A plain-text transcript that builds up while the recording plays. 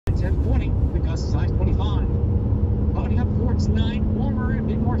10-20, the gust is high 25. Clouding up towards 9, warmer and a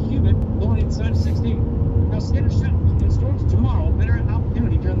bit more humid, blowing inside of 60. Now scattered showers and storms tomorrow, better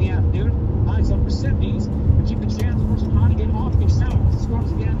opportunity during the afternoon. Highs upper 70s, but keep a chance for some on again off these showers.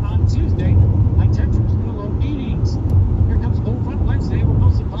 Storms again on Tuesday. High temperatures in the low 80s. Here comes cold front Wednesday. We're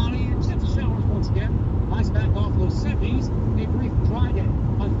mostly cloudy and chance of showers once again. Highs back off low 70s. A brief dry day.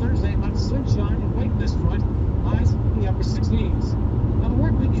 On Thursday, lots of sunshine and wake this front. Highs in the upper 60s. Now the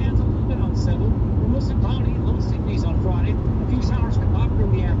work weekend's a little bit unsettled. We're mostly cloudy, low 60s on Friday. A few showers can pop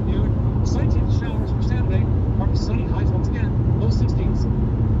during the afternoon. Slight chance of showers for Saturday. Partly sunny, highs once again, low 60s.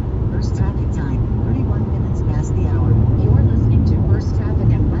 First traffic time, 31 minutes past the hour. You're listening to First Traffic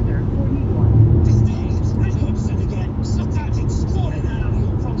and Weather for New York. This day it's Red Hudson again. Sometimes exploding out of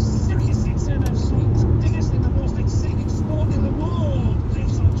you from Sirius XM, biggest and the most exciting sport in the world.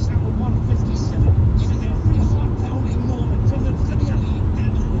 Lives on channel 157. Giving their free heart-pounding moment from the Premier League,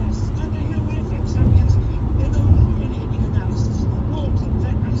 MLS, and the UEFA Champions League. In the illuminating analysis, world club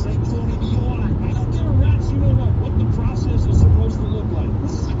veterans like Tony Viola. I'll get a rat you know what the process is supposed to look like.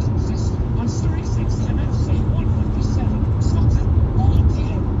 On Sirius XM FC 157. Something all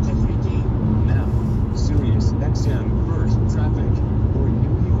again every day. Now, Sirius XM First Traffic for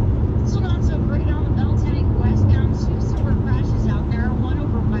New York. So not so great on the belt heading westbound. Two separate crashes out there. One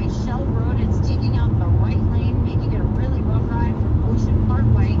over by Shell Road. It's taking out the right lane, making it a really rough ride from Ocean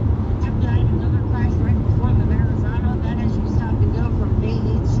Parkway. After that, another crash right before the Verrazano. That as you stop and go from Bay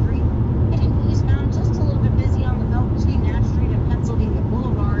 8th Street. Heading eastbound, just a little bit busy on the belt between Nash Street and Pennsylvania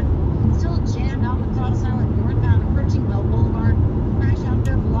Boulevard. Still jammed on the Cross Island northbound approaching Bell Boulevard. Crash out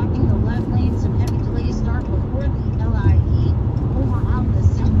there blocking the left lane. Some heavy delays start before the LIE. Over on the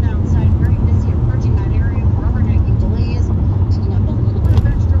southbound side, very busy approaching that area. Rubbernecking delays. Picking up a little bit of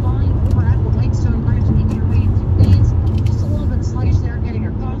extra volume over at the Lakestone Bridge, making your way into lanes. Just a little bit sluggish there getting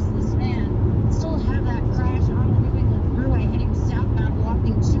across the span. Still have that crash on the New England Thruway heading southbound,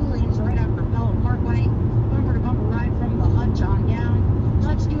 blocking 2 lanes right after Bell Parkway. Bumper to bumper ride from the Hutch on down.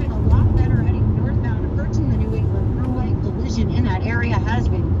 Hutch doing a lot better heading northbound, approaching the New England Thruway. Collision in that area has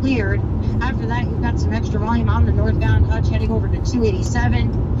been cleared. After that, you've got some extra volume on the northbound Hutch heading over to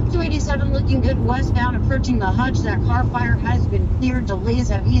 287. 287 looking good westbound, approaching the Hutch. That car fire has been cleared. Delays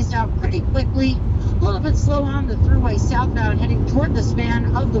have eased out pretty quickly. A little bit slow on the Thruway southbound, heading toward the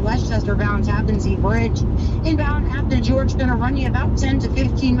span of the Westchester-bound Tappan Zee Bridge. Inbound at the George, going to run you about 10 to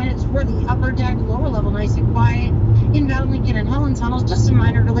 15 minutes for the upper deck. Lower level nice and quiet. Inbound Lincoln and Helen tunnels, just some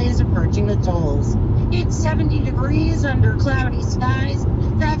minor delays approaching the tolls. It's 70 degrees under cloudy skies.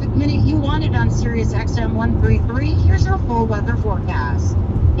 Traffic minute you wanted on Sirius XM 133. Here's your full weather forecast.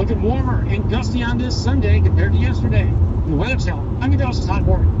 Looking warmer and gusty on this Sunday compared to yesterday. In the Weather Channel, I'm your host, Todd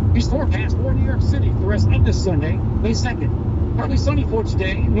Morgan. Here's forecast for New York City for the rest of this Sunday, May 2nd. Partly sunny for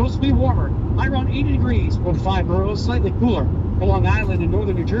today, noticeably warmer. High around 80 degrees for the 5 boroughs, slightly cooler. Along Island in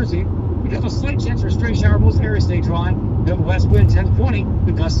northern New Jersey, we have a slight chance for a stray shower. Most areas stay dry. We have a west wind 10-20,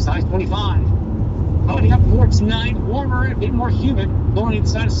 the gust is high 25. Clouding up towards 9, warmer and a bit more humid, blowing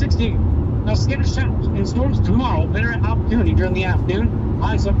inside of 60. Now scattered showers and storms tomorrow, better opportunity during the afternoon.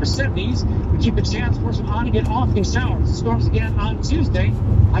 Highs upper 70s. We keep a chance for some on again off again showers. Storms again on Tuesday.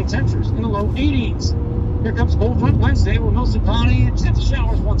 High temperatures in the low 80s. Here comes cold front Wednesday. We're mostly cloudy and chance of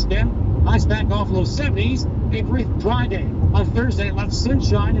showers once again. Highs back off low 70s. A brief dry day. On Thursday, lots of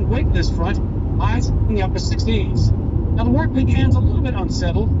sunshine and wake this front. Highs in the upper 60s. Now the work weekend's a little bit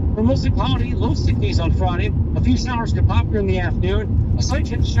unsettled. We're mostly cloudy, low 60s on Friday. A few showers could pop during the afternoon. A slight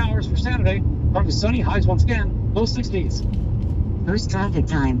chance of showers for Saturday. Partly sunny, highs once again, low 60s. First traffic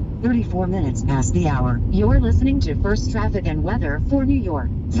time, 34 minutes past the hour. You're listening to First Traffic and Weather for New York.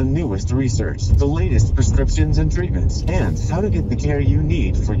 The newest research, the latest prescriptions and treatments, and how to get the care you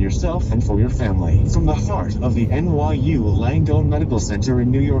need for yourself and for your family. From the heart of the NYU Langone Medical Center in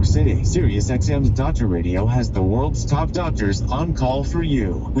New York City, Sirius XM's Doctor Radio has the world's top doctors on call for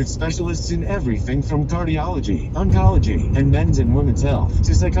you, with specialists in everything from cardiology, oncology, and men's and women's health,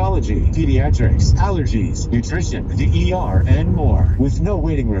 to psychology, pediatrics, allergies, nutrition, the ER, and more. With no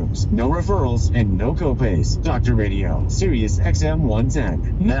waiting rooms, no referrals, and no copays. Doctor Radio, Sirius XM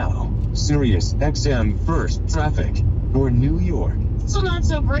 110. Now, Sirius XM First Traffic for New York. So not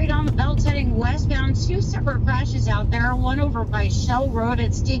so great on the belt heading westbound. 2 separate crashes out there. One over by Shell Road.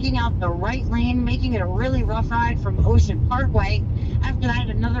 It's taking out the right lane, making it a really rough ride from Ocean Parkway. After that,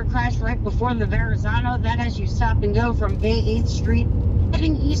 another crash right before the Verrazano. That as you stop and go from Bay 8th Street.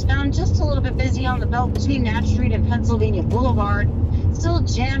 Heading eastbound, just a little bit busy on the belt between Nash Street and Pennsylvania Boulevard. Still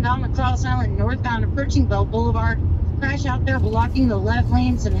jammed on the Cross Island northbound approaching Bell Boulevard. Crash out there blocking the left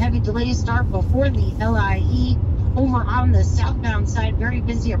lane. Some heavy delays start before the LIE. Over on the southbound side, very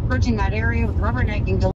busy approaching that area with rubbernecking.